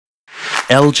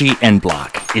LG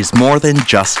enblock is more than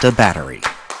just a battery.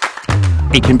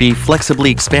 It can be flexibly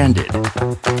expanded,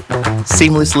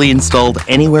 seamlessly installed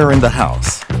anywhere in the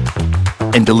house,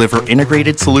 and deliver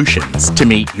integrated solutions to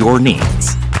meet your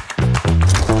needs.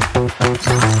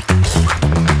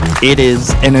 It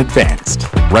is an advanced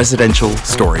residential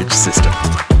storage system.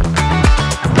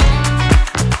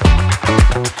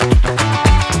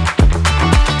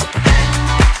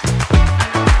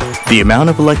 The amount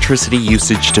of electricity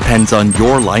usage depends on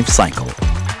your life cycle.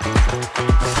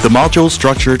 The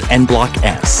module-structured enblock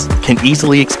S can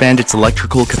easily expand its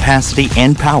electrical capacity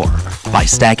and power by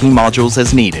stacking modules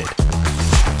as needed,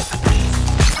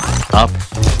 up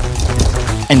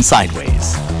and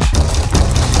sideways.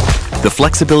 The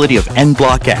flexibility of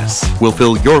enblock S will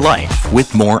fill your life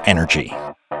with more energy.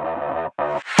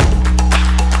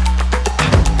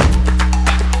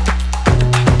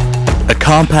 A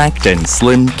compact and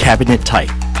slim cabinet type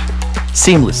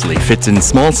seamlessly fits in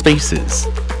small spaces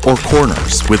or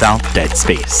corners without dead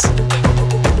space.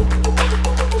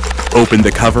 Open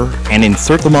the cover and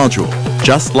insert the module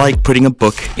just like putting a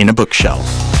book in a bookshelf.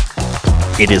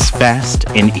 It is fast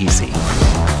and easy.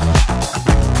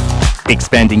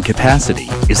 Expanding capacity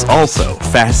is also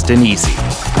fast and easy.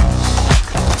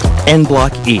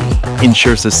 enblock E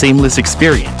ensures a seamless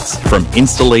experience from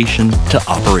installation to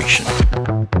operation.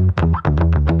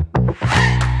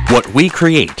 What we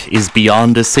create is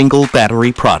beyond a single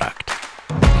battery product.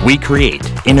 We create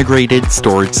integrated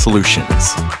storage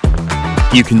solutions.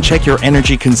 You can check your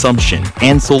energy consumption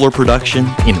and solar production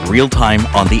in real time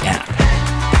on the app.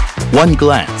 One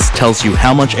glance tells you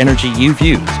how much energy you've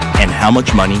used and how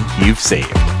much money you've saved.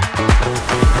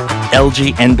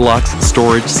 LG enblock's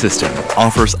storage system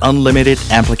offers unlimited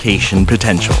application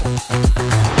potential.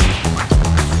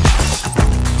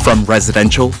 From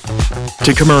residential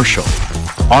to commercial,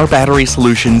 our battery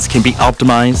solutions can be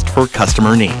optimized for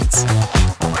customer needs.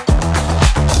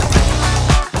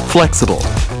 Flexible,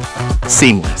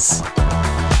 seamless,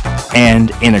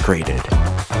 and integrated.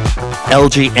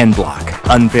 LG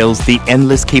enblock unveils the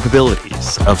endless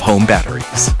capabilities of home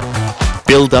batteries.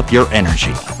 Build up your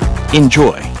energy.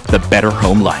 Enjoy the better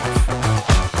home life.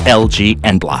 LG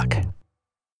enblock.